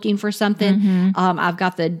am looking for something, I've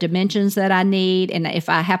got the dimensions that I need. And if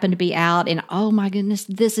I happen to be out and, oh my goodness,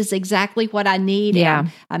 this is exactly what I need. And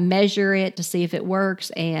I measure it to see if it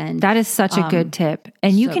works. And that is such a good tip.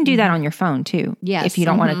 And you can do that on your phone too. Yes. If you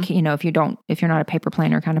don't want to, if you're not a paper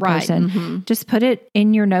planner kind of person, just put it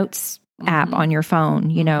in your notes app on your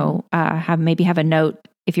phone, have a note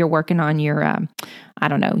if you're working on your,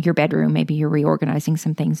 your bedroom, maybe you're reorganizing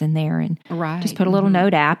some things in there, and just put a little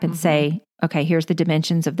note app and say, okay, here's the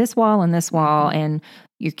dimensions of this wall and this wall, and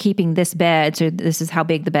you're keeping this bed, so this is how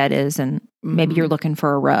big the bed is, and maybe you're looking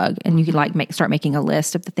for a rug, and you could start making a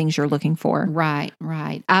list of the things you're looking for. Right.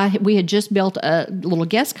 We had just built a little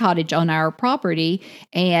guest cottage on our property,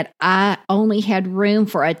 and I only had room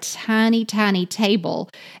for a tiny, tiny table.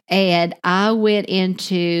 And I went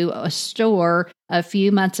into a store a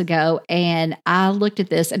few months ago, and I looked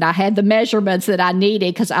at this, and I had the measurements that I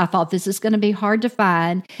needed, because I thought this is going to be hard to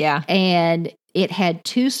find. Yeah. And it had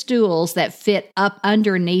 2 stools that fit up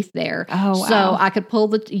underneath there. Oh, wow. So I could pull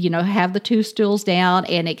have the 2 stools down,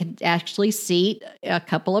 and it could actually seat a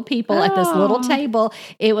couple of people at this little table.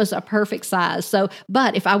 It was a perfect size. So,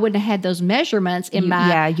 but if I wouldn't have had those measurements you wouldn't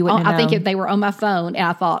have known. I think if they were on my phone, and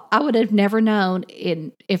I thought I would have never known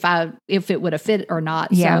if it would have fit or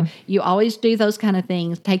not. Yeah. So you always do those kind of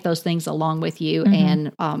things, take those things along with you,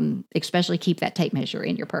 and especially keep that tape measure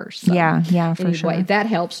in your purse. So For sure. That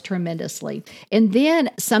helps tremendously. And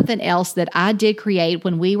then something else that I did create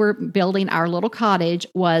when we were building our little cottage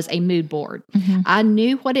was a mood board. I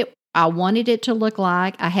knew what I wanted it to look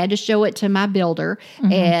like. I had to show it to my builder.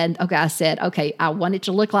 And I said, okay, I want it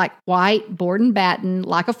to look like white, board and batten,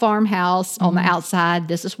 like a farmhouse on the outside.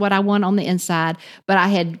 This is what I want on the inside. But I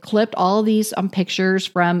had clipped all these pictures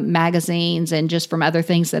from magazines and just from other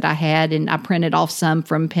things that I had. And I printed off some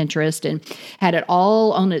from Pinterest and had it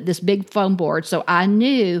all on this big foam board. So I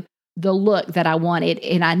knew the look that I wanted,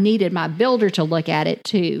 and I needed my builder to look at it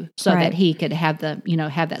too, so that he could have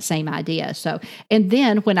have that same idea. So, and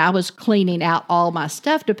then when I was cleaning out all my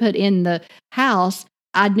stuff to put in the house,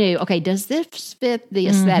 I knew, okay, does this fit the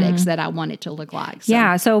aesthetics that I want it to look like? So,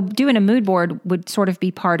 yeah. So doing a mood board would sort of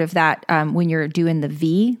be part of that when you're doing the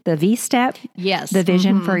V step. Yes. The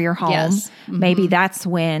vision for your home. Yes. Maybe that's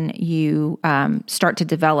when you start to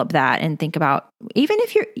develop that and think about, even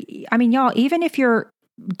if you're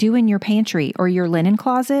doing your pantry or your linen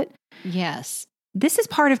closet. Yes. This is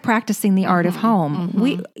part of practicing the art of home.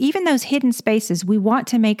 We, even those hidden spaces, we want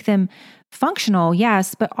to make them functional,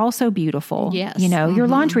 yes, but also beautiful. Yes. Your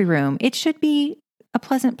laundry room, it should be a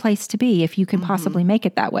pleasant place to be if you can possibly make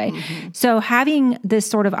it that way. So having this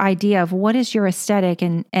sort of idea of what is your aesthetic,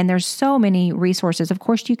 and there's so many resources. Of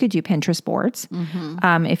course, you could do Pinterest boards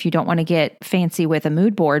if you don't want to get fancy with a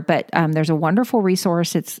mood board, but there's a wonderful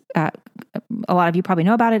resource. It's a lot of you probably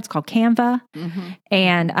know about it. It's called Canva,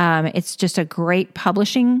 and it's just a great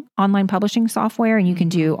online publishing software, and you can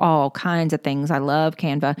do all kinds of things. I love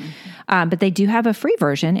Canva, but they do have a free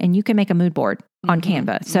version, and you can make a mood board on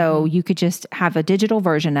Canva. So you could just have a digital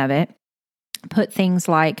version of it, put things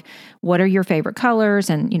like, what are your favorite colors,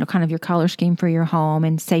 and, kind of your color scheme for your home,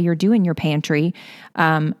 and say you're doing your pantry.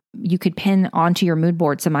 You could pin onto your mood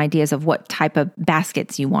board some ideas of what type of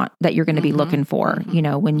baskets you want that you're going to be looking for.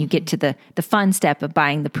 When you get to the fun step of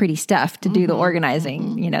buying the pretty stuff to do the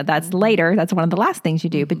organizing, that's later. That's one of the last things you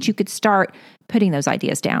do, but you could start putting those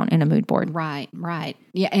ideas down in a mood board. Right.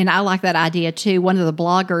 Yeah. And I like that idea too. One of the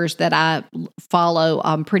bloggers that I follow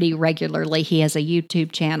pretty regularly, he has a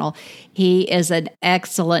YouTube channel. He is an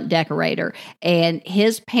excellent decorator, and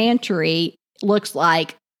his pantry looks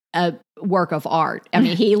like a work of art. I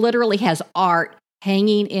mean, he literally has art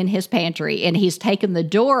hanging in his pantry, and he's taken the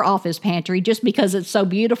door off his pantry just because it's so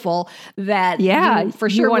beautiful that you for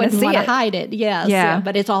sure wouldn't want to hide it. Yes. Yeah.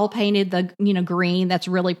 But it's all painted the green. That's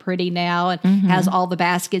really pretty now, and has all the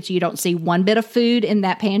baskets. You don't see one bit of food in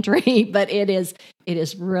that pantry, but it is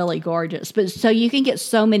really gorgeous. But so you can get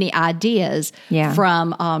so many ideas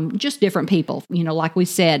from just different people. Like we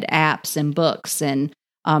said, apps and books and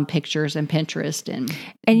pictures and Pinterest,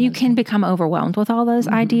 and you can become overwhelmed with all those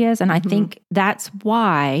ideas. And I think that's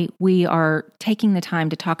why we are taking the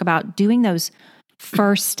time to talk about doing those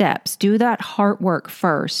first steps. Do that heart work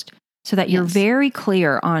first, so that you're very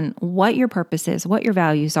clear on what your purpose is, what your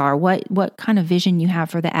values are, what kind of vision you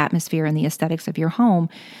have for the atmosphere and the aesthetics of your home,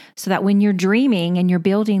 so that when you're dreaming and you're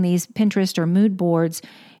building these Pinterest or mood boards,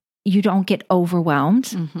 you don't get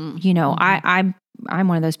overwhelmed. I'm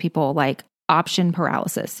one of those people, like, option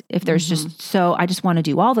paralysis. If there's I just want to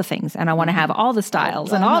do all the things, and I want to have all the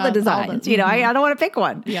styles and all the designs. I don't want to pick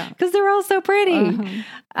one because they're all so pretty.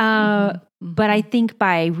 But I think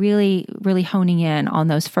by really, really honing in on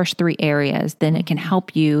those first three areas, then it can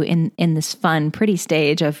help you in this fun, pretty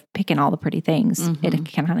stage of picking all the pretty things. It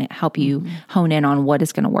can kind of help you hone in on what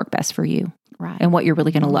is going to work best for you, and what you're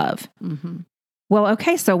really going to love. Well,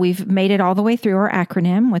 okay, so we've made it all the way through our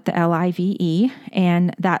acronym with the LIVE,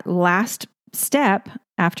 and that last step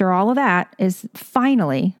after all of that is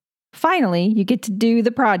finally, you get to do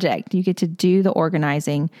the project. You get to do the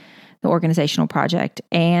organizational project,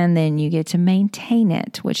 and then you get to maintain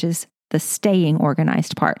it, which is the staying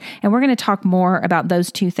organized part. And we're going to talk more about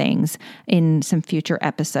those two things in some future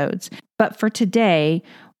episodes. But for today,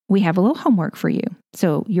 we have a little homework for you.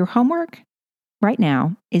 So your homework right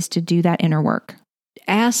now is to do that inner work.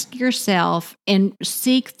 Ask yourself and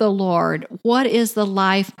seek the Lord. What is the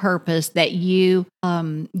life purpose that you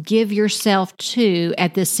give yourself to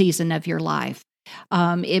at this season of your life?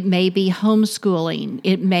 It may be homeschooling.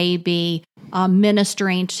 It may be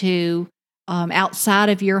ministering to outside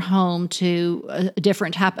of your home to a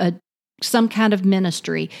different type of some kind of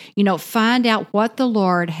ministry. Find out what the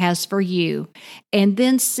Lord has for you, and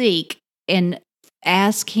then seek and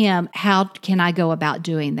ask Him, how can I go about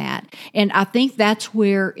doing that? And I think that's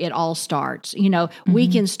where it all starts. We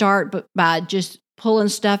can start by just pulling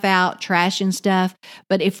stuff out, trashing stuff.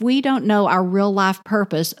 But if we don't know our real life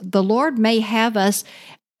purpose, the Lord may have us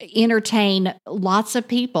entertain lots of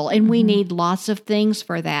people, and we need lots of things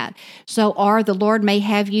for that. Or the Lord may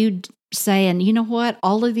have you saying, you know what,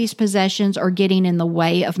 all of these possessions are getting in the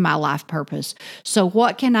way of my life purpose. So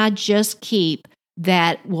what can I just keep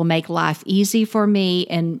that will make life easy for me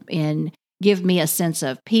and give me a sense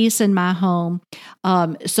of peace in my home.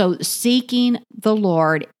 So seeking the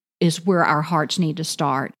Lord is where our hearts need to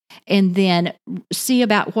start. And then see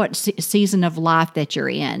about what season of life that you're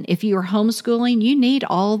in. If you're homeschooling, you need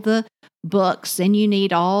all the books and you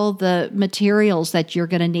need all the materials that you're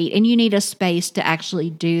going to need, and you need a space to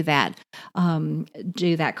actually do that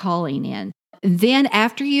calling in. Then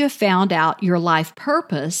after you have found out your life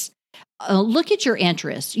purpose, look at your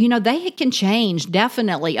interests. They can change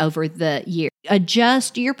definitely over the year.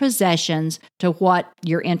 Adjust your possessions to what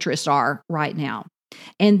your interests are right now.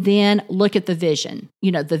 And then look at the vision,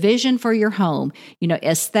 the vision for your home,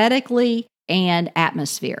 aesthetically and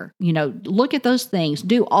atmosphere. Look at those things.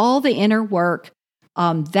 Do all the inner work.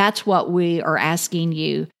 That's what we are asking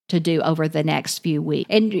you to do over the next few weeks.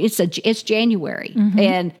 And it's January,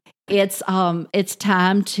 and it's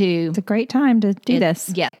time to. It's a great time to do this.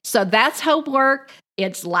 Yeah. So that's homework.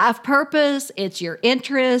 It's life purpose. It's your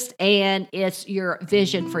interest, and it's your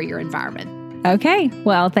vision for your environment. Okay.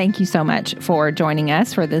 Well, thank you so much for joining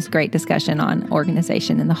us for this great discussion on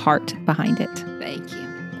organization and the heart behind it. Thank you.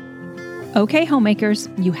 Okay, homemakers,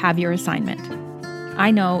 you have your assignment.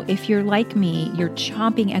 I know if you're like me, you're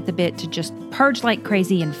chomping at the bit to just purge like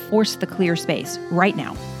crazy and force the clear space right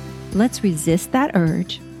now. Let's resist that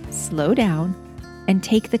urge, slow down, and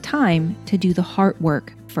take the time to do the heart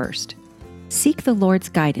work first. Seek the Lord's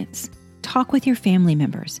guidance, talk with your family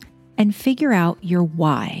members, and figure out your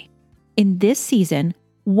why. In this season,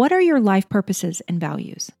 what are your life purposes and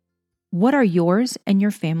values? What are yours and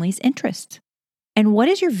your family's interests? And what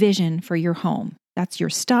is your vision for your home? That's your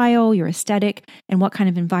style, your aesthetic, and what kind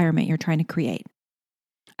of environment you're trying to create.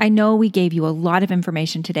 I know we gave you a lot of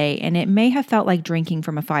information today, and it may have felt like drinking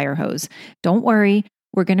from a fire hose. Don't worry,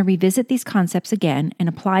 we're going to revisit these concepts again and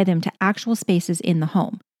apply them to actual spaces in the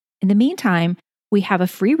home. In the meantime, we have a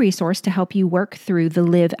free resource to help you work through the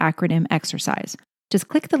LIVE acronym exercise. Just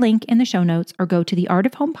click the link in the show notes or go to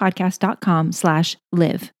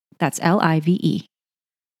theartofhomepodcast.com/live. That's LIVE.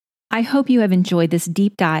 I hope you have enjoyed this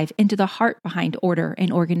deep dive into the heart behind order and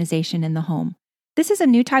organization in the home. This is a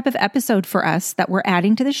new type of episode for us that we're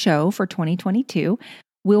adding to the show for 2022.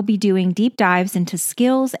 We'll be doing deep dives into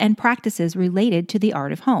skills and practices related to the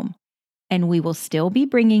art of home. And we will still be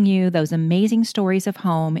bringing you those amazing stories of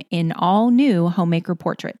home in all new homemaker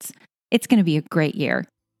portraits. It's going to be a great year.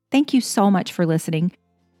 Thank you so much for listening.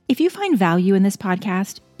 If you find value in this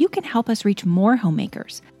podcast, you can help us reach more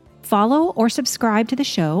homemakers. Follow or subscribe to the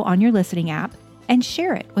show on your listening app and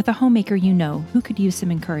share it with a homemaker you know who could use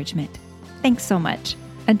some encouragement. Thanks so much.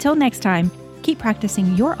 Until next time, keep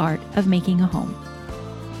practicing your art of making a home.